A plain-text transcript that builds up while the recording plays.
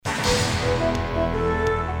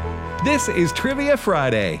This is Trivia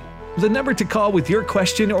Friday. The number to call with your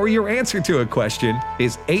question or your answer to a question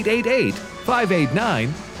is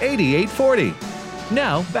 888-589-8840.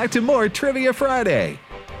 Now, back to more Trivia Friday.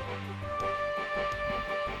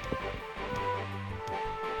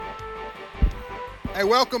 Hey,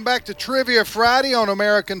 welcome back to Trivia Friday on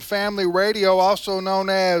American Family Radio, also known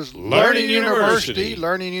as Learning University.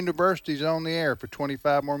 Learning University is on the air for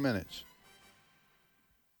 25 more minutes.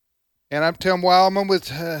 And I'm Tim Wildman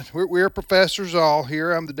with, we're professors all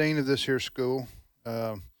here. I'm the dean of this here school,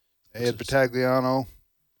 Ed Battagliano.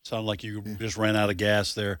 Sound like you just ran out of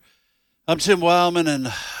gas there. I'm Tim Wildman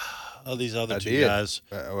and these other two guys.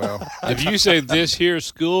 Well, If you say this here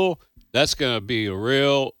school, that's going to be a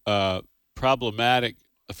real problematic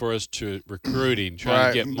for us to recruiting,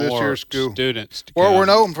 trying to get this more here school. students to Well, come. we're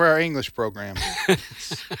open for our English program.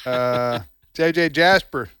 J.J.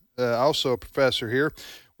 Jasper, also a professor here.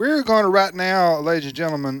 We're going to right now, ladies and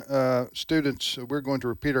gentlemen, students, we're going to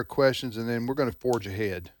repeat our questions, and then we're going to forge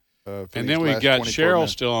ahead. And then we've got Cheryl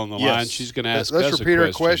still on the line. She's going to ask us Let's a repeat our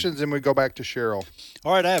question. questions, and we go back to Cheryl.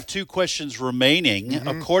 All right, I have 2 questions remaining.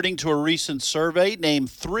 According to a recent survey, name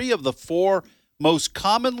 3 of the 4 most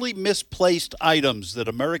commonly misplaced items that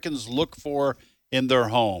Americans look for in their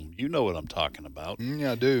home. You know what I'm talking about.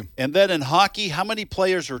 Yeah, I do. And then in hockey, how many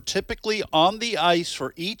players are typically on the ice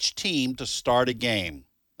for each team to start a game?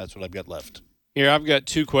 That's what I've got left. Here, I've got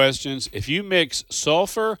 2 questions. If you mix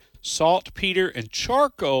sulfur, saltpeter, and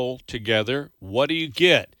charcoal together, what do you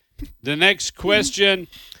get? The next question,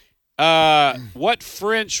 what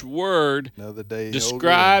French word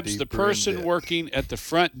describes the person working at the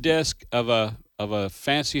front desk of a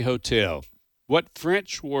fancy hotel? What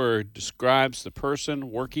French word describes the person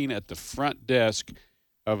working at the front desk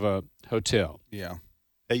of a hotel? Yeah.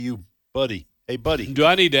 Hey, buddy. Do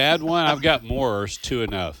I need to add one? I've got more, or is 2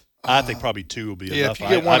 enough? I think probably 2 will be enough. Yeah, if you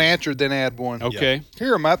get one answered, then add one. Okay. Yeah.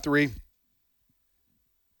 Here are my 3.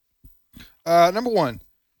 Number 1,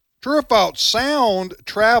 true or false, sound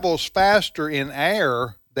travels faster in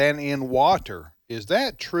air than in water. Is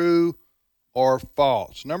that true or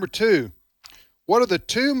false? Number 2, what are the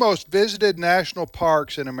 2 most visited national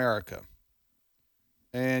parks in America?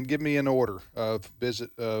 And give me an order of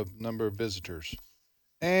number of visitors.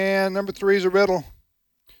 And number 3 is a riddle.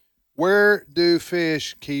 Where do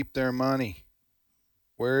fish keep their money?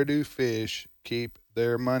 Where do fish keep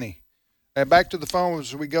their money? And back to the phone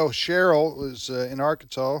as we go. Cheryl is in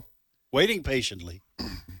Arkansas. Waiting patiently.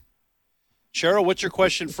 Cheryl, what's your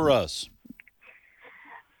question for us?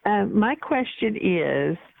 My question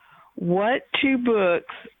is, what 2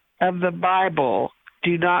 books of the Bible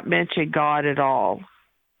do not mention God at all?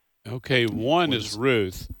 Okay, one is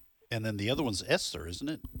Ruth. And then the other one's Esther, isn't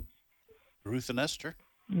it? Ruth and Esther?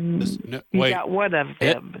 No, You wait, got one of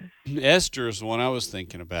them. Esther is the one I was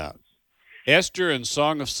thinking about. Esther and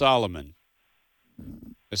Song of Solomon.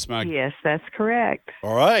 That's my. Yes, that's correct.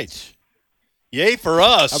 All right. Yay for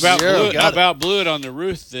us. How about blew it on the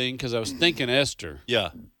Ruth thing because I was thinking Esther.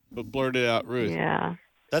 Yeah. But blurted out Ruth. Yeah.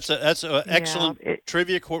 That's an excellent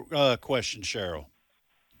trivia question, Cheryl.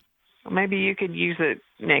 Maybe you could use it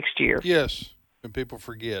next year. Yes, when people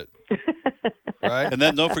forget. Right? And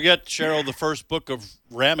then don't forget, Cheryl, the first book of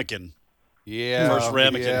Ramekin. Yeah. First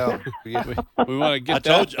Ramekin. Yeah. We want to get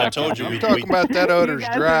that. I told you. I'm talking about that odor's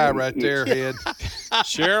dry right there, Ed.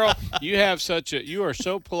 Cheryl, you are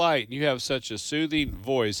so polite and you have such a soothing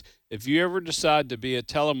voice. If you ever decide to be a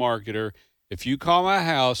telemarketer, if you call my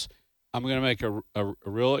house, I'm going to make a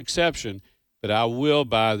real exception, but I will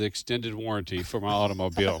buy the extended warranty for my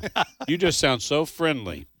automobile. You just sound so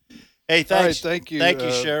friendly. Hey, thanks. All right, thank you. Thank you,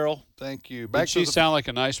 Cheryl. Thank you. Did she sound like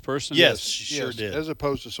a nice person? Yes, she sure did. As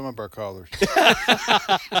opposed to some of our callers.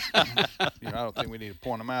 I don't think we need to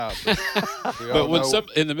point them out. But when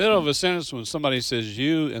in the middle of a sentence, when somebody says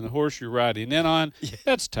you and the horse you're riding in on,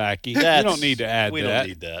 that's tacky. You don't need to add we that.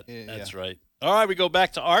 We don't need that. That's right. All right, we go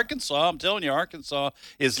back to Arkansas. I'm telling you, Arkansas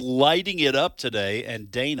is lighting it up today,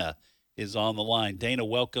 and Dana is on the line. Dana,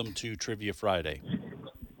 welcome to Trivia Friday.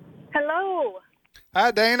 Hello.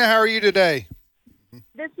 Hi, Dana. How are you today?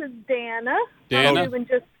 This is Dana. Dana. I'm doing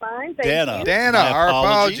just fine. Thank you. Dana, My our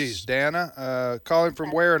apologies. apologies. Dana, calling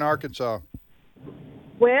from where in Arkansas?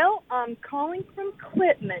 Well, I'm calling from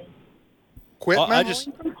Quitman. Quitman?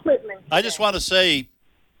 From Quitman. I just want to say,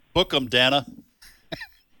 book 'em, Dana.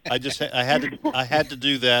 I had to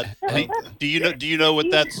do that. Do you know what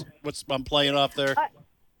I'm playing off there?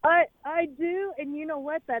 I do, and you know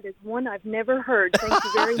what? That is one I've never heard. Thank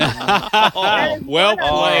you very much. Well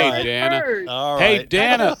played, Dana. All Hey, right.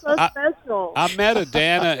 Dana, So special. I met a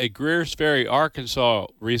Dana at Greers Ferry, Arkansas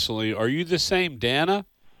recently. Are you the same Dana?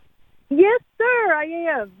 Yes, sir, I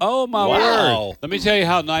am. Oh, my Wow. word. Let me tell you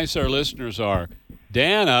how nice our listeners are.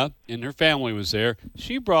 Dana and her family was there.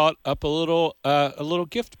 She brought up a little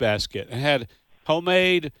gift basket and had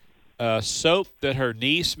homemade soap that her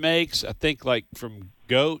niece makes, I think like from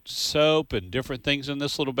goat soap and different things in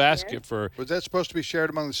this little basket for. Was that supposed to be shared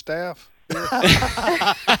among the staff?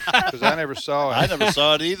 Because I never saw it. I never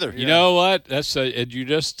saw it either. You know what? That's you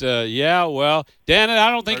just yeah. Well, Dana, I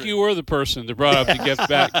don't think you were the person that brought up the gift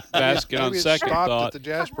basket on Maybe it second stopped thought. at the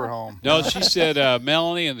Jasper home. No, she said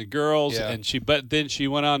Melanie and the girls, Yeah. and but then she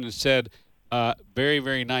went on and said very,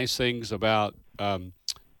 very nice things about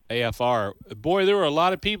AFR. Boy, there were a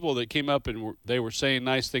lot of people that came up and they were saying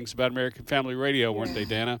nice things about American Family Radio, weren't they,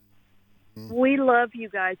 Dana? We love you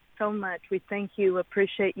guys so much. We thank you,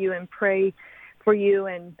 appreciate you, and pray for you.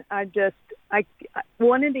 And I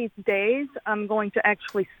one of these days, I'm going to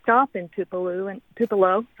actually stop in Tupelo, and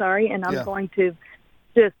I'm going to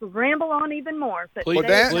just ramble on even more. But Please,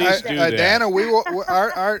 today- do that. Dana, we will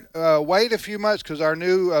wait a few months because our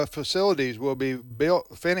new facilities will be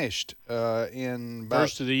finished in about,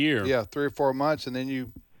 First of the year. Yeah, 3 or 4 months, and then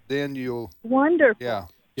you'll Wonderful. yeah.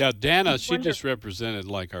 Yeah, Dana, she Wonderful. just represented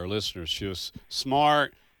like our listeners. She was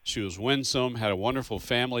smart. She was winsome, had a wonderful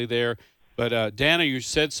family there. But, Dana, you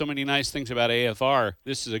said so many nice things about AFR.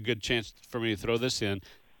 This is a good chance for me to throw this in.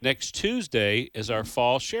 Next Tuesday is our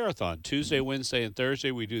fall share-a-thon. Tuesday, Wednesday, and Thursday.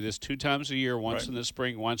 We do this 2 times a year, once in the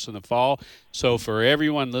spring, once in the fall. So for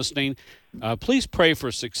everyone listening, please pray for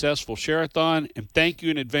a successful share-a-thon, and thank you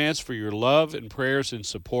in advance for your love and prayers in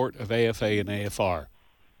support of AFA and AFR.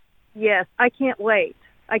 Yes, I can't wait.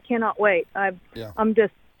 I cannot wait. I'm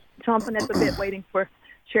just chomping at the bit waiting for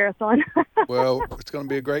Share-a-thon. Well, it's going to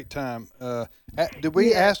be a great time. Did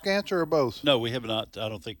we ask, answer, or both? No, we have not. I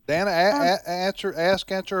don't think. Dana, answer,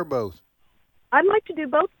 or both? I'd like to do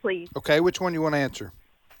both, please. Okay, which one you want to answer?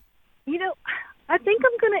 You know, I think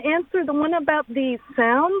I'm going to answer the one about the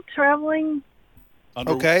sound traveling.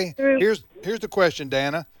 Okay, here's the question,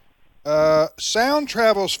 Dana. Sound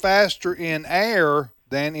travels faster in air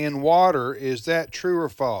than in water. Is that true or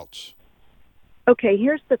false? Okay,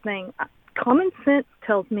 here's the thing. Common sense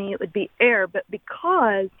tells me it would be air, but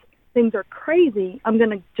because things are crazy, I'm going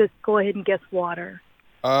to just go ahead and guess water.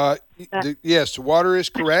 Yes, water is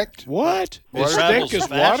correct. What? It As travels thick as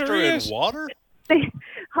faster water in is? water?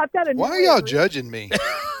 I've got a Why are y'all judging me?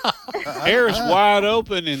 Air is wide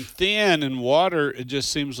open and thin, and water, it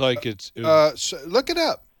just seems like it's... So look it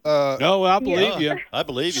up. no, I believe you. I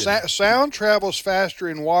believe you. Sound travels faster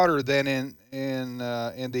in water than in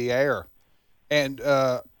the air, and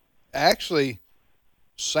actually,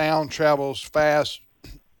 sound travels fast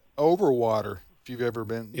over water. If you've ever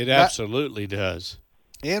been, It absolutely does.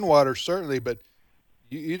 in water certainly, but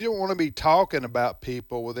you don't want to be talking about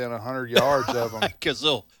people within 100 yards of them Because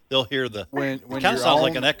they'll hear the. when It kind you're of sounds on,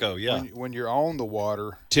 like an echo. Yeah. when you're on the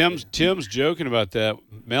water. Tim's joking about that.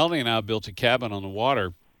 Melanie and I built a cabin on the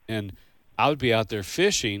water, and I would be out there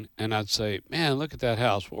fishing, and I'd say, man, look at that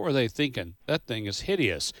house. What were they thinking? That thing is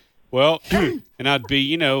hideous. Well, and I'd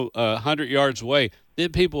be, 100 yards away.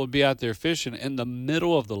 Then people would be out there fishing in the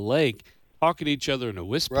middle of the lake, talking to each other in a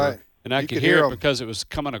whisper. Right. And I You could could hear hear it 'em. because it was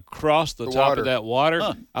coming across the top water. of that water.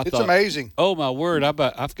 Huh. I It's thought, amazing. oh, my word,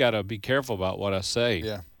 I've got to be careful about what I say.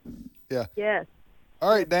 Yeah. Yes. All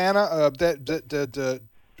right, Dana.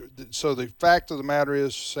 So the fact of the matter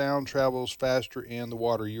is, sound travels faster in the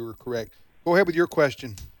water. You were correct. Go ahead with your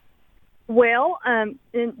question. Well, and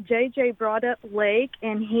JJ brought up Lake,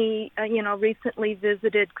 and he, recently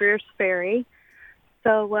visited Greer's Ferry.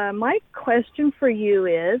 So my question for you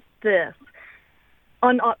is this.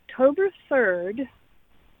 On October 3rd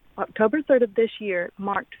of this year,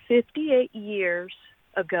 marked 58 years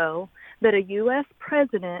ago that a U.S.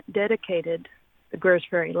 president dedicated the Greer's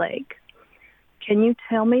Ferry Lake. Can you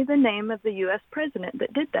tell me the name of the U.S. president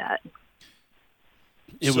that did that?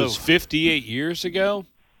 It was 58 years ago?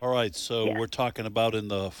 All right, so Yeah. we're talking about in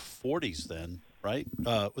the 40s then, right?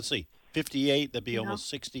 Let's see, 58, that'd be almost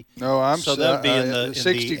 60. No, I'm So that would be in the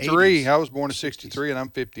 63. 80s. I was born in 63, and I'm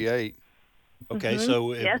 58. Okay,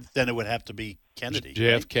 so Yes. then it would have to be Kennedy. right?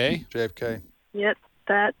 JFK? JFK. Yep,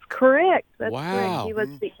 that's correct. That's Wow. correct. He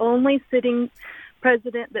was the only sitting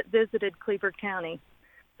president that visited Cleveland County.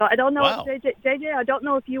 So I don't know, Wow. JJ, I don't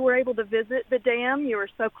know if you were able to visit the dam. You were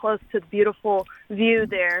so close to the beautiful view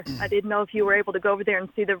there. I didn't know if you were able to go over there and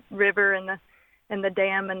see the river and the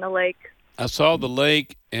dam and the lake. I saw the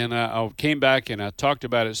lake, and I came back and I talked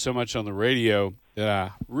about it so much on the radio. that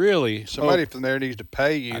I really Somebody hope. from there needs to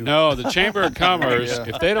pay you. I know the Chamber of Commerce. Yeah.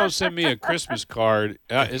 If they don't send me a Christmas card,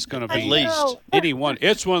 it's going to At be least. anyone.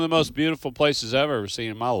 It's one of the most beautiful places I've ever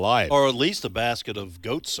seen in my life. Or at least a basket of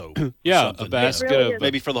goat soap. or Yeah, something, a basket really of is.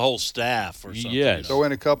 Maybe for the whole staff or something. Yes. Throw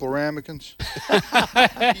in a couple of ramekins.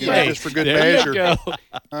 Hey, just for good there measure. you go.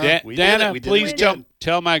 We did it. Dana, We did please it tell, again.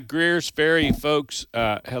 tell my Greer's Ferry folks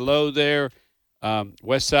hello there.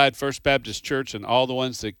 West Side First Baptist Church and all the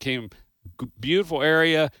ones that came. Beautiful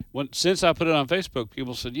area. Since I put it on Facebook,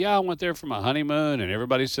 people said, yeah, I went there for my honeymoon, and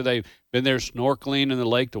everybody said they've been there snorkeling in the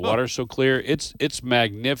lake. The water's so clear. It's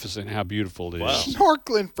magnificent how beautiful it is. Wow.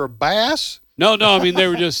 Snorkeling for bass? No, I mean they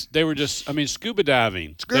were just scuba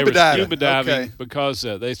diving. Scuba They were diving, Scuba diving okay. because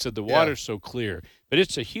they said the water's so clear. But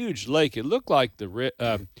it's a huge lake. It looked like That's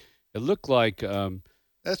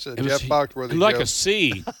a it was Jeff Foxworthy like joke. a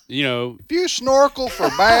sea, you know. If you snorkel for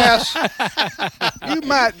bass, you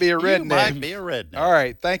might be a redneck. You might be a redneck. All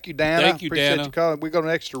right. Thank you, Dana. Thank you, Appreciate Dana. you calling. We go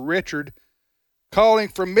next to Richard calling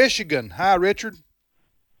from Michigan. Hi, Richard.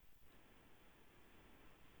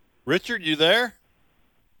 Richard, you there?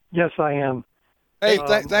 Yes, I am. Hey,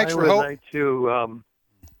 thanks I for would holding. like to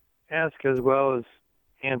ask as well as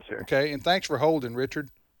answer. Okay, and thanks for holding, Richard.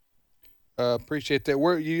 Appreciate that.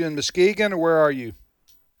 Where are you in Muskegon, or where are you?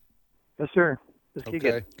 Yes, sir.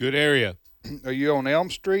 Muskegon. Okay. Good area. Are you on Elm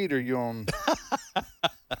Street, or are you on?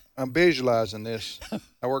 I'm visualizing this.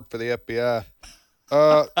 I work for the FBI.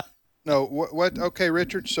 No. What? Okay,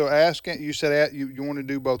 Richard. So ask. You said you want to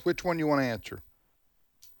do both. Which one you want to answer?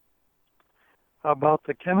 How about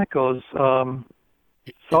the chemicals?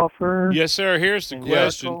 Sulfur. Yes, sir. Here's the and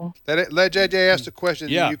question. charcoal? Let JJ ask the question,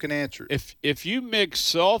 Yeah. then you can answer it. If you mix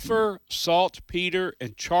sulfur, saltpeter,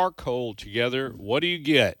 and charcoal together, what do you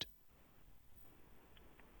get?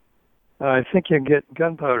 I think you get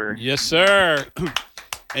gunpowder. Yes, sir.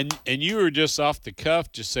 And you were just off the cuff,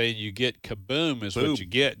 just saying you get kaboom is Boom. what you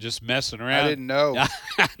get, just messing around. I didn't know.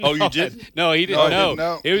 Oh, you didn't? No, he No, didn't I know. didn't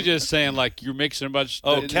know. He was just saying like you're mixing a bunch.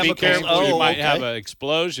 Oh, be chemicals. careful, you Oh, might okay. have an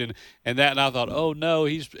explosion, and I thought, oh no,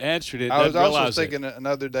 he's answered it. I was doesn't also realize it. thinking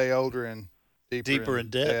another day older and Deeper in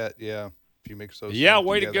debt. Yeah, if you mix those. Yeah, things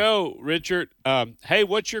way together. to go, Richard. Hey,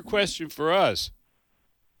 what's your question for us?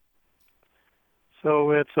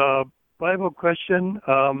 So it's a Bible question.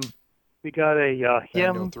 We got a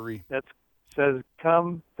Daniel hymn 3. that says,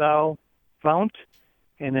 "Come, thou fount,"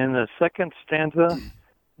 and in the second stanza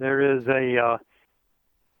there is a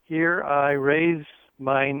 "Here I raise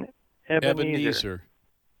mine Ebenezer."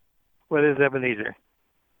 What is Ebenezer?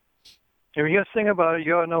 If you're going to sing about it,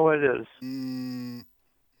 you ought to know what it is.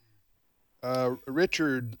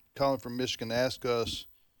 Richard calling from Michigan asked us,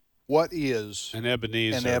 "What is An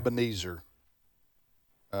Ebenezer. an Ebenezer?"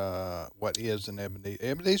 What is an Ebenezer?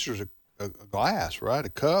 Ebenezer is a glass, right? A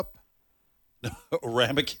cup. A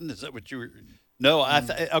ramekin? Is that what you were? No,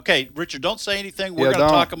 okay, Richard, don't say anything. We're Yeah, going to don't.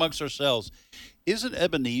 talk amongst ourselves. Isn't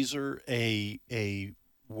Ebenezer a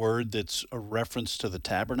word that's a reference to the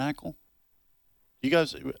tabernacle? You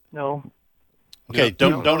guys, No. okay,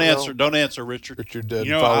 No, don't no. answer. Don't answer, Richard. Richard doesn't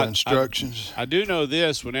You know, follow I- instructions. I do know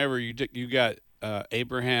this. Whenever you got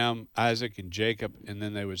Abraham, Isaac, and Jacob, and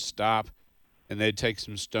then they would stop, and they'd take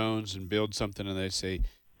some stones and build something, and they'd say,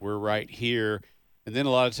 "We're right here." And then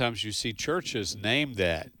a lot of times you see churches named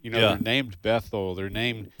that. You know, Yeah. they're named Bethel. They're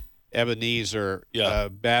named Ebenezer, Yeah.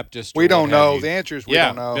 Baptist. We or don't what have know. you. The answer is we Yeah,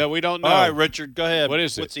 don't know. yeah, we don't know. All right, Richard, go ahead. What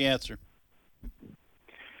is it? What's the answer?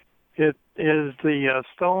 It is the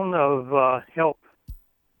stone of help.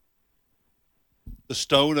 The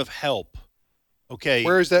stone of help. Okay.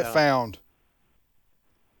 Where is that Yeah. found?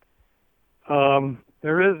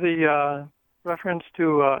 There is the reference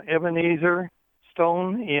to Ebenezer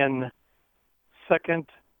stone in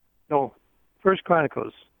First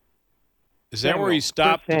Chronicles. Is that where he Samuel.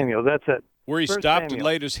 stopped? First Samuel, that's it. Where he First stopped and Samuel.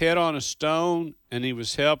 laid his head on a stone, and he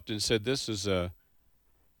was helped, and said, "This is a,"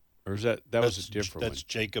 or is that was a different That's one?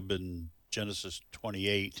 Jacob in Genesis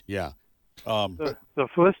 28. Yeah. The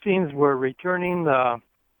Philistines were returning the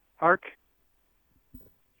ark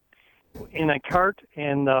in a cart,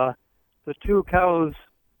 and the two cows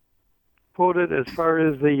pulled it as far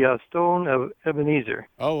as the stone of Ebenezer.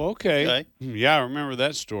 Oh, okay. Okay. Yeah, I remember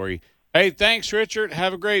that story. Hey, thanks, Richard.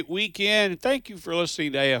 Have a great weekend. Thank you for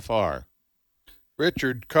listening to AFR.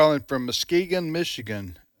 Richard calling from Muskegon,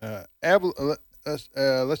 Michigan.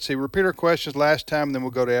 Let's see. Repeat our questions last time, then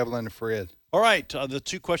we'll go to Evelyn and Fred. All right, the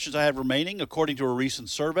two questions I have remaining, according to a recent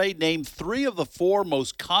survey, name 3 of the 4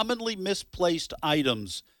 most commonly misplaced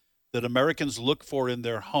items that Americans look for in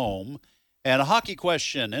their home. And a hockey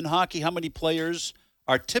question. In hockey, how many players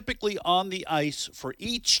are typically on the ice for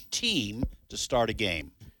each team to start a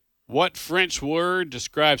game? What French word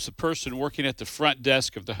describes the person working at the front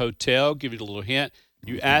desk of the hotel? Give you a little hint.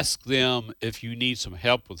 You ask them if you need some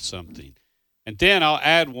help with something. And then I'll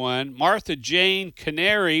add one. Martha Jane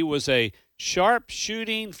Canary was a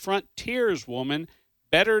sharpshooting frontierswoman,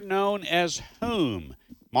 better known as whom?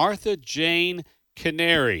 Martha Jane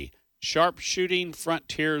Canary, sharpshooting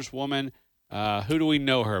frontierswoman. Who do we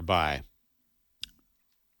know her by?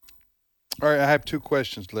 All right, I have 2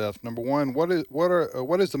 questions left. Number one, what are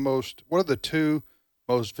the 2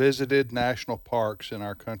 most visited national parks in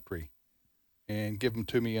our country? And give them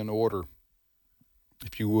to me in order,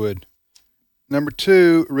 if you would. Number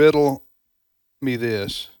 2, riddle me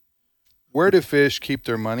this. Where do fish keep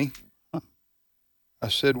their money? I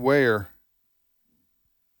said where.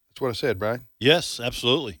 That's what I said, right? Yes,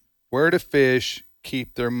 absolutely. Where do fish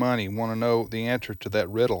keep their money? Want to know the answer to that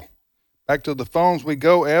riddle. Back to the phones we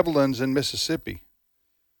go. Evelyn's in Mississippi.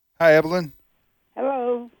 Hi, Evelyn.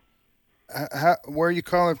 Hello. Where are you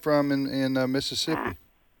calling from in Mississippi?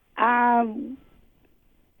 I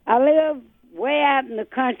live way out in the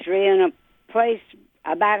country in a place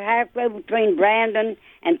about halfway between Brandon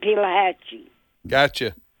and Pelahatchie.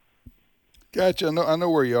 Gotcha. I know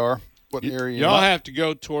where you are. What area? Y'all have to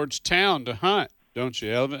go towards town to hunt, don't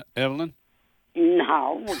you, Evelyn?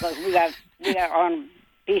 No, because we got on a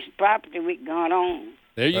piece of property we can hunt on.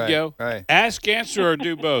 There you go. Right. Ask, answer, or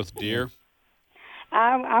do both, dear.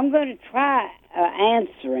 I'm going to try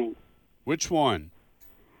answering. Which one?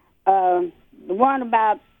 The one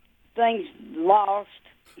about things lost.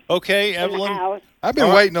 Okay, in the Evelyn. house. I've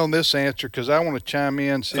been waiting on this answer because I want to chime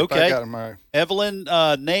in, see if I got it right. Evelyn,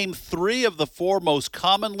 name 3 of the 4 most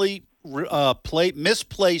commonly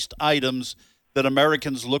misplaced items that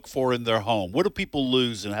Americans look for in their home. What do people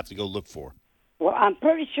lose and have to go look for? Well, I'm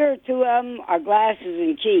pretty sure 2 of them are glasses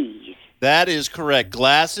and keys. That is correct.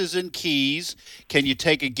 Glasses and keys. Can you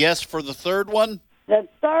take a guess for the third one? The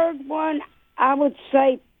third one, I would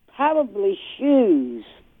say probably shoes.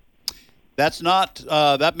 That's not.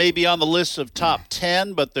 That may be on the list of top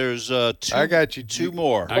 10, but there's 2. I got you. 2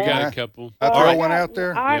 more. I got a couple. I throw one out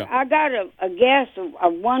there. I got a guess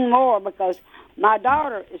of one more because my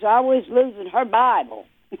daughter is always losing her Bible.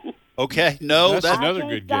 Okay, no, That's another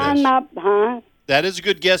good guess. That is a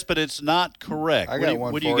good guess, but it's not correct. I got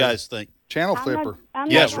one What for do you guys think? Channel flipper.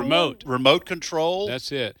 Yes, remote control.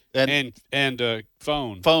 That's it. And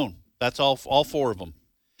phone. Phone. That's all 4 of them.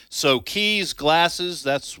 So keys, glasses.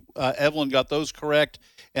 That's Evelyn got those correct,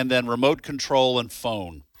 and then remote control and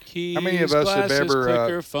phone. Keys, how many of us glasses, have ever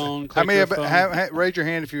clicker, phone, how many phone. raise your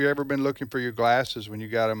hand if you've ever been looking for your glasses when you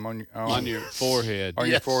got them on your forehead? On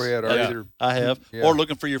your forehead, or either I have, or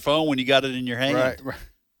looking for your phone when you got it in your hand.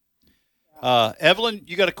 Right. Evelyn,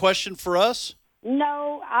 you got a question for us?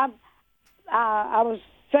 No, I was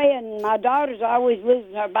saying my daughter's always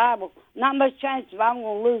losing her Bible. Not much chance if I'm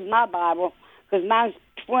going to lose my Bible because mine's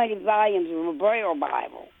 20 volumes of a Braille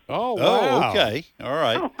Bible. Oh, wow. Oh, okay. All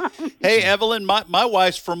right. Hey, Evelyn, my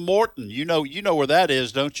wife's from Morton. You know where that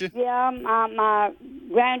is, don't you? Yeah, my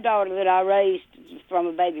granddaughter that I raised from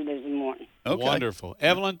a baby lives in Morton. Okay. Wonderful.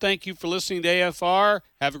 Evelyn, thank you for listening to AFR.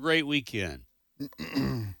 Have a great weekend.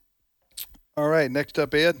 All right, next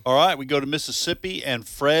up, Ed. All right, we go to Mississippi, and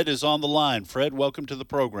Fred is on the line. Fred, welcome to the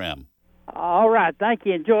program. All right, thank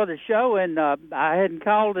you. Enjoy the show, and I hadn't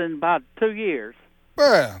called in about 2 years.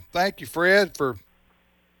 Well, thank you, Fred, for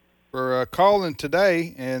calling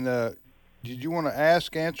today. And did you want to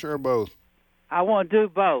ask, answer, or both? I want to do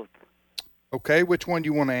both. Okay, which one do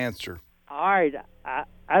you want to answer? All right,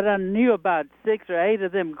 I done knew about 6 or 8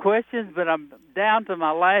 of them questions, but I'm down to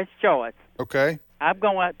my last choice. Okay. I'm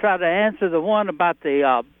going to try to answer the one about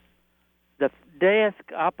the desk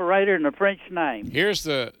operator and the French name. Here's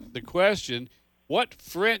the question. What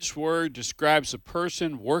French word describes a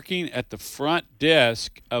person working at the front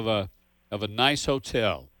desk of a nice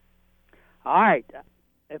hotel? All right.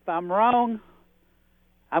 If I'm wrong,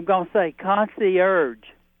 I'm going to say concierge.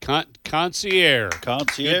 Concierge.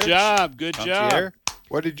 Concierge. Good job.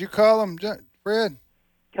 What did you call him, Fred?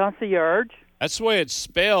 Concierge. That's the way it's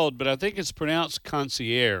spelled, but I think it's pronounced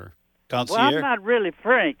concierge. Concierge. Well, I'm not really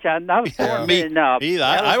French. I know Yeah, me in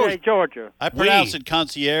either. Georgia. I pronounce it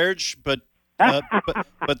concierge, but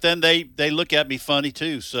then they look at me funny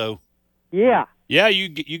too. So yeah,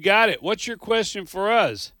 you got it. What's your question for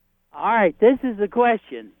us? All right, this is the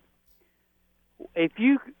question. If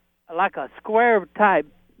you like a square type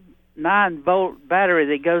 9-volt battery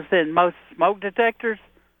that goes in most smoke detectors,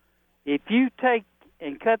 if you take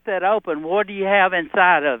and cut that open, what do you have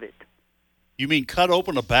inside of it? You mean cut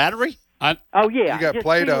open a battery? Oh, yeah. You got just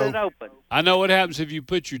Play-Doh. peel it open. I know what happens if you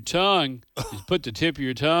put the tip of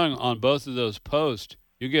your tongue on both of those posts,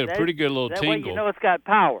 You get a pretty good little that tingle. way you know it's got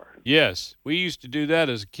power. Yes, we used to do that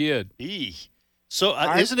as a kid. So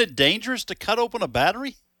isn't it dangerous to cut open a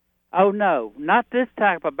battery? Oh, no, not this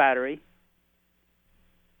type of battery.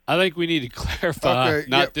 I think we need to clarify,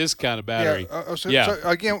 not this kind of battery. So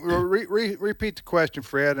again, repeat the question,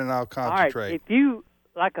 Fred, and I'll concentrate. All right, if you,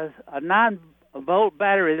 like a 9-volt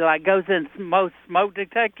battery that goes in most smoke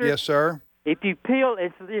detectors. Yes, sir. If you peel,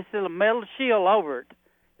 it's a metal shield over it.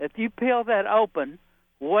 If you peel that open,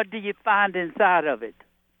 what do you find inside of it?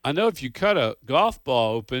 I know if you cut a golf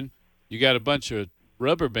ball open, you got a bunch of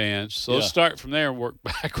rubber bands. So let's start from there and work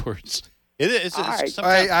backwards. It is.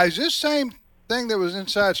 Is this same thing that was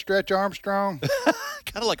inside Stretch Armstrong?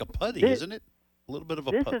 Kind of like a putty, isn't it? A little bit of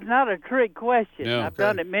a putty. This is not a trick question. No. I've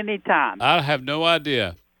done it many times. I have no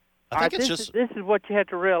idea. I think this is what you have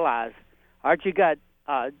to realize. All right, you got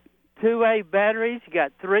 2A batteries, you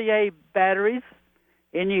got 3A batteries,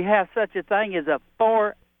 and you have such a thing as a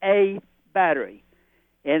 4A battery.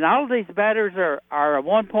 And all of these batteries are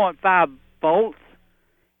 1.5 volts.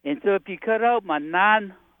 And so if you cut open a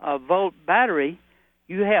 9-volt battery,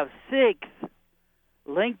 you have 6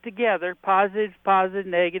 linked together, positive,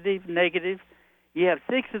 negative, negative. You have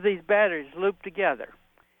 6 of these batteries looped together.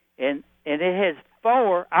 And it has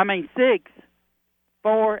 6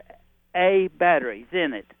 4A batteries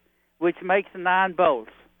in it, which makes 9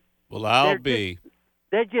 volts. Well,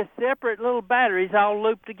 They're just separate little batteries all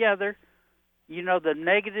looped together, the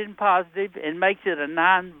negative and positive, and makes it a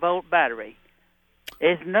 9-volt battery.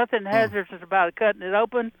 There's nothing hazardous about cutting it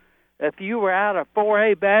open. If you were out of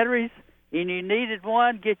 4A batteries and you needed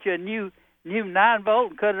one, get you a new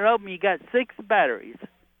 9-volt and cut it open, you got 6 batteries.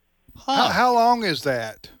 How long is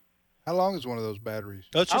that? How long is one of those batteries?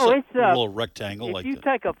 It's just a little rectangle if like you that.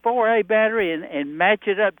 take a 4A battery and match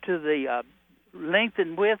it up to the length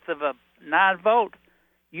and width of a 9-volt,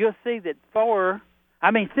 you'll see that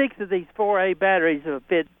 6 of these 4A batteries will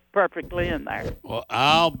fit perfectly in there. Well,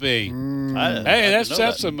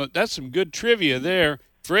 that's some good trivia there.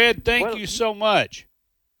 Fred, thank you so much.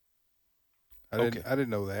 I didn't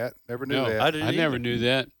know that. Never knew No, that. I never knew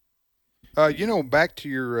that. Back to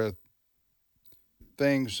your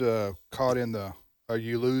things caught in the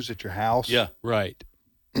you lose at your house. Yeah, right.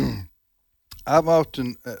 I've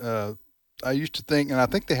often I used to think, and I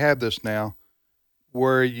think they have this now,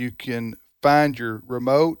 where you can find your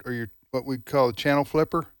remote or your what we call a channel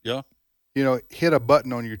flipper. Yeah. Hit a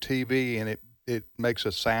button on your TV and it makes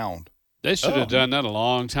a sound. They should have done that a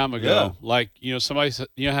long time ago. Yeah. Like, somebody,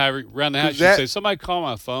 how around the house you say, somebody call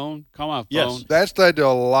my phone. Yes, that's led to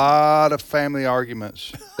a lot of family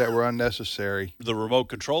arguments that were unnecessary. The remote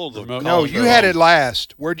control of the remote. No, you had it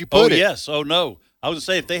last. Where'd you put it? Oh, yes. Oh, no. I was going to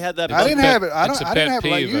say, if they had that. I didn't have it. I It's a didn't pet have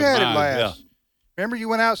it. peeve You of had it mine. last. Yeah. Remember, you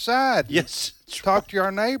went outside. Yes. Talked to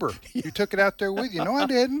our neighbor. You took it out there with you. No, I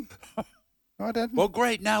didn't. No, I didn't. Well,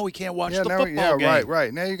 great. Now we can't watch the football game.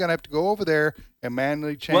 Right. Now you're going to have to go over there and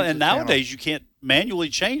manually change Well, and the channel. nowadays you can't manually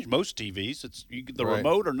change most TVs. It's the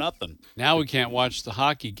remote or nothing. Now we can't watch the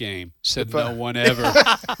hockey game, said no one ever.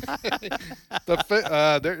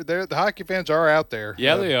 The hockey fans are out there.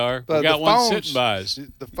 Yeah, they are. We got one sitting by us.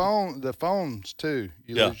 The phones, too.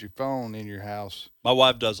 You lose your phone in your house. My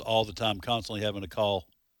wife does all the time, constantly having to call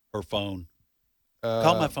her phone.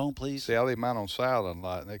 Call my phone, please. See, I leave mine on silent a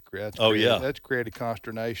lot. That's created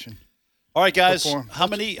consternation. All right, guys. How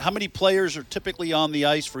many players are typically on the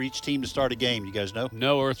ice for each team to start a game? You guys know?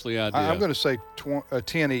 No earthly idea. I'm going to say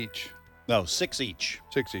 10 each. No, 6 each.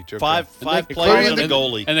 6 each. Okay. Five players and a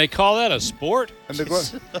goalie. And they call that a sport? And the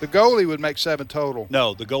goalie would make 7 total.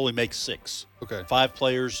 No, the goalie makes 6. Okay. 5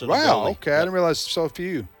 players and a goalie. Wow. Okay, I didn't realize so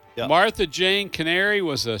few. Yep. Martha Jane Canary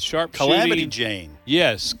was a sharpshooting. Calamity Jane.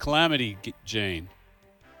 Yes, Calamity Jane.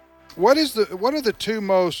 What are the 2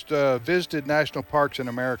 most visited national parks in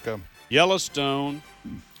America? Yellowstone.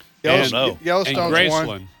 Yellowstone's and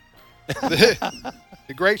Graceland.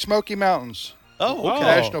 The Great Smoky Mountains. Oh, okay.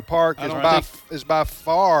 National Park is by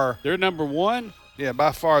far. They're number 1? Yeah,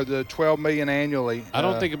 by far the $12 million annually. I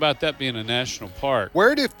don't think about that being a national park.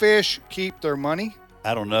 Where do fish keep their money?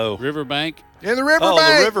 I don't know. Riverbank? In the riverbank.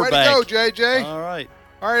 Oh, the riverbank. Way to go, JJ. All right.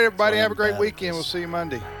 All right, everybody. Have a great weekend. We'll see you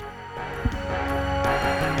Monday.